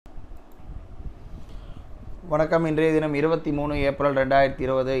வணக்கம். இன்றைய தினம் 23 ஏப்ரல்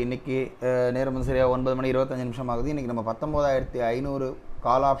 2020. இன்றைக்கி நேரம் வந்து சரியாக 9 மணி 25 நிமிஷம் ஆகுது. இன்றைக்கி நம்ம 19,500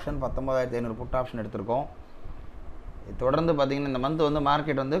 கால் ஆப்ஷன், 19,500 புட் ஆப்ஷன் எடுத்திருக்கோம். தொடர்ந்து பார்த்திங்கன்னா இந்த மந்த் வந்து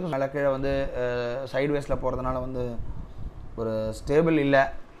மார்க்கெட் வந்து மேலே கீழே வந்து சைட்வேஸில் போகிறதுனால வந்து ஒரு ஸ்டேபிள் இல்லை.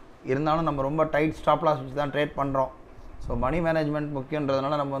 இருந்தாலும் நம்ம ரொம்ப டைட் ஸ்டாப் லாஸ் வச்சு தான் ட்ரேட் பண்ணுறோம். ஸோ மணி மேனேஜ்மெண்ட்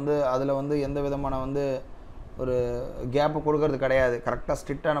முக்கியன்றதுனால நம்ம வந்து அதில் வந்து எந்த விதமான வந்து ஒரு கேப்பு கொடுக்கறது கிடையாது. கரெக்டாக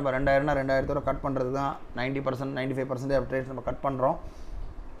ஸ்ட்ரிக்டாக நம்ம 2000னா 2000 கட் பண்ணுறது தான் 90% 95% ஆஃப் ட்ரேட்ஸ் நம்ம கட் பண்ணுறோம்.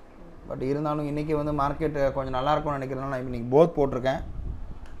 பட் இருந்தாலும் இன்றைக்கி வந்து மார்க்கெட் கொஞ்சம் நல்லாயிருக்கும்னு நினைக்கிறதுனால நான் இன்றைக்கி போத் போட்டிருக்கேன்.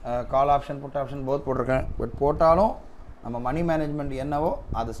 Call option put option both போட்டிருக்கேன். பட் போட்டாலும் நம்ம மணி மேனேஜ்மெண்ட் என்னவோ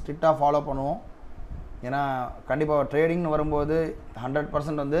அதை ஸ்ட்ரிக்டாக ஃபாலோ பண்ணுவோம். ஏன்னா கண்டிப்பாக ட்ரேடிங்னு வரும்போது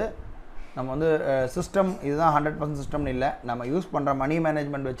 100% வந்து நம்ம வந்து சிஸ்டம் இதுதான் 100% சிஸ்டம்னு இல்லை. நம்ம யூஸ் பண்ணுற மணி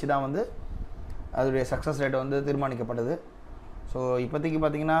மேனேஜ்மெண்ட் வச்சு தான் வந்து அதோடைய சக்ஸஸ் ரேட் வந்து தீர்மானிக்கப்படுது. ஸோ இப்போதைக்கு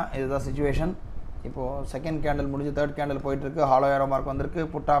பார்த்திங்கன்னா இதுதான் சிச்சுவேஷன். இப்போது செகண்ட் கேண்டில் முடிஞ்சு தேர்ட் கேண்டில் போயிட்டுருக்கு. ஹாலோ ஏரோ மார்க் வந்திருக்கு.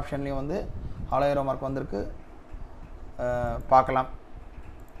 புட் ஆப்ஷன்லேயும் வந்து ஹாலோ ஏரோ மார்க் வந்திருக்கு. பார்க்கலாம்.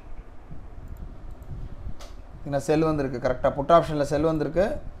 இன்னும் செல் வந்திருக்கு. கரெக்டாக புட் ஆப்ஷனில் செல் வந்திருக்கு.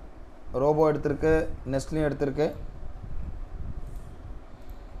 ரோபோ எடுத்திருக்கு. நெஸ்ட்லையும் எடுத்திருக்கு.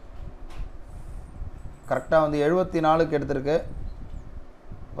 கரெக்டாக வந்து 74க்கு எடுத்திருக்கு.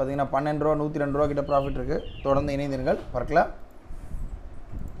 பார்த்திங்கன்னா 12 ரூபா 102 ரூபா கிட்ட ப்ராஃபிட் இருக்குது. தொடர்ந்து இணைந்தீர்கள் பார்க்கலாம்.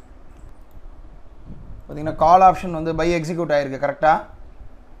 பார்த்திங்கன்னா கால் ஆப்ஷன் வந்து பை எக்ஸிக்யூட் ஆகிருக்கு. கரெக்டாக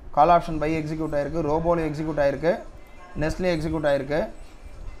கால் ஆப்ஷன் பை எக்ஸிக்யூட் ஆகிருக்கு. ரோபோலையும் எக்ஸிக்யூட் ஆகிருக்கு. நெஸ்ட்லையும் எக்ஸிக்யூட் ஆகிருக்கு.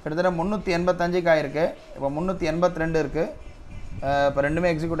 கிட்டத்தட்ட 385க்கு ஆகிருக்கு. இப்போ 382 இருக்குது. இப்போ ரெண்டுமே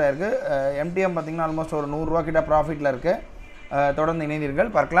எக்ஸிக்யூட் ஆகிருக்கு. எம்டிஎம் பார்த்திங்கன்னா ஆல்மோஸ்ட் ஒரு 100 ரூபா கிட்ட ப்ராஃபிட்டில் இருக்குது. தொடர்ந்து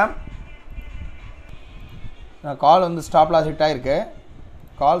இணைந்தீர்கள் பார்க்கலாம். கால் வந்து ஸ்டாப் லாஸ் ஹிட் ஆகிருக்கு.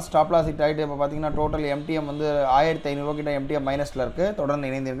 கால் ஸ்டாப் லாஸ் ஹிட் ஆகிட்டு இப்போ பார்த்திங்கன்னா டோட்டல் எம்டிஎம் வந்து 1500 ரூபா கிட்ட எம்டிஎம் மைனஸில் இருக்குது. தொடர்ந்து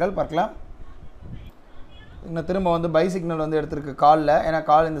இணைந்தீர்கள் பார்க்கலாம். இன்னும் திரும்ப வந்து பை சிக்னல் வந்து எடுத்திருக்கு காலில். ஏன்னா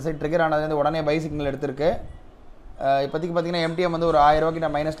கால் இந்த சைட் ட்ரிகர் ஆனதுலேருந்து உடனே பை சிக்னல் எடுத்திருக்கு. இப்போதைக்கு பார்த்திங்கன்னா எம்டிஎம் வந்து ஒரு 1000 ரூபா கிட்ட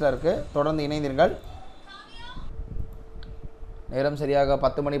மைனஸில் இருக்குது. தொடர்ந்து இணைந்தீர்கள். நேரம் சரியாக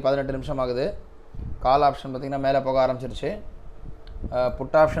 10 மணி 18 நிமிஷம் ஆகுது. கால் ஆப்ஷன் பார்த்திங்கன்னா மேலே போக ஆரம்பிச்சிருச்சு.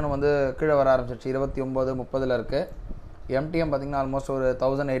 புட் ஆப்ஷன் வந்து கீழே வர ஆரம்பிச்சிருச்சு. 29 30 இருக்குது. எம்டிஎம் பார்த்திங்கன்னா ஆல்மோஸ்ட் ஒரு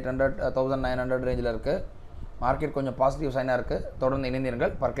 1800 1900 ரேஞ்சில் இருக்குது. மார்க்கெட் கொஞ்சம் பாசிட்டிவ் சைனாக இருக்குது. தொடர்ந்து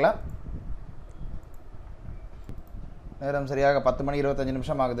இணைந்தீர்கள் பார்க்கலாம். நேரம் சரியாக 10 மணி 25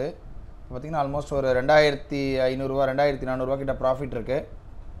 நிமிஷம் ஆகுது. பார்த்திங்கன்னா ஆல்மோஸ்ட் ஒரு 2500 ரூபா 2400 ரூபா கிட்ட ப்ராஃபிட் இருக்குது.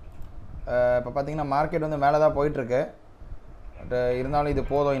 இப்போ பார்த்திங்கன்னா மார்க்கெட் வந்து மேலே தான் போயிட்டுருக்கு. பட் இருந்தாலும் இது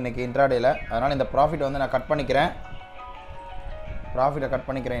போதும் இன்றைக்கி இன்ட்ராடேயில். அதனால் இந்த ப்ராஃபிட்டை வந்து நான் கட் பண்ணிக்கிறேன்.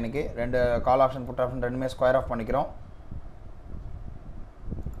 இன்றைக்கி ரெண்டு கால் ஆப்ஷன் புட் ஆப்ஷன் ரெண்டுமே ஸ்கொயர் ஆஃப் பண்ணிக்கிறோம்.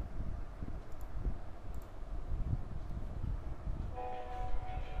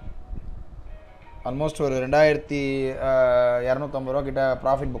 ஆல்மோஸ்ட் ஒரு 2250 ரூபா கிட்ட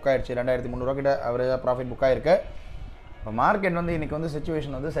ப்ராஃபிட் புக் ஆகிடுச்சு. 2300 ரூபா கிட்ட அவரேஜாக ப்ராஃபிட் புக் ஆகிருக்கு. இப்போ மார்க்கெட் வந்து இன்றைக்கி வந்து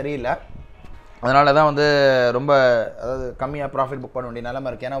சிச்சுவேஷன் வந்து சரியில்லை. அதனால தான் வந்து ரொம்ப அதாவது கம்மியாக ப்ராஃபிட் புக் பண்ண வேண்டிய நிலைமை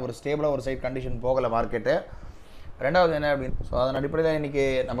இருக்குது. ஏன்னா ஒரு ஸ்டேபிளாக ஒரு சைட் கண்டிஷன் போகலை மார்க்கெட்டு. ரெண்டாவது என்ன அப்படின்னு ஸோ அதன் அடிப்படையில் இன்றைக்கி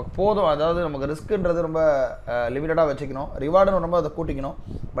நமக்கு போதும். அதாவது நமக்கு ரிஸ்க்குன்றது ரொம்ப லிமிட்டடாக வச்சுக்கணும். ரிவார்டுன்னு ரொம்ப அதை கூட்டிக்கணும்.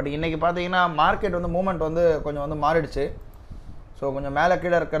 பட் இன்றைக்கி பார்த்தீங்கன்னா மார்க்கெட் வந்து மூமெண்ட் வந்து கொஞ்சம் வந்து மாறிடுச்சு. ஸோ கொஞ்சம் மேலே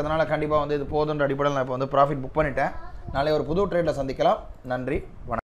கீழே இருக்கிறதுனால கண்டிப்பாக வந்து இது போதுன்ற அடிப்படையில் நான் இப்போ வந்து ப்ராஃபிட் புக் பண்ணிட்டேன். நாளை ஒரு புது ட்ரேடில் சந்திக்கலாம். நன்றி, வணக்கம்.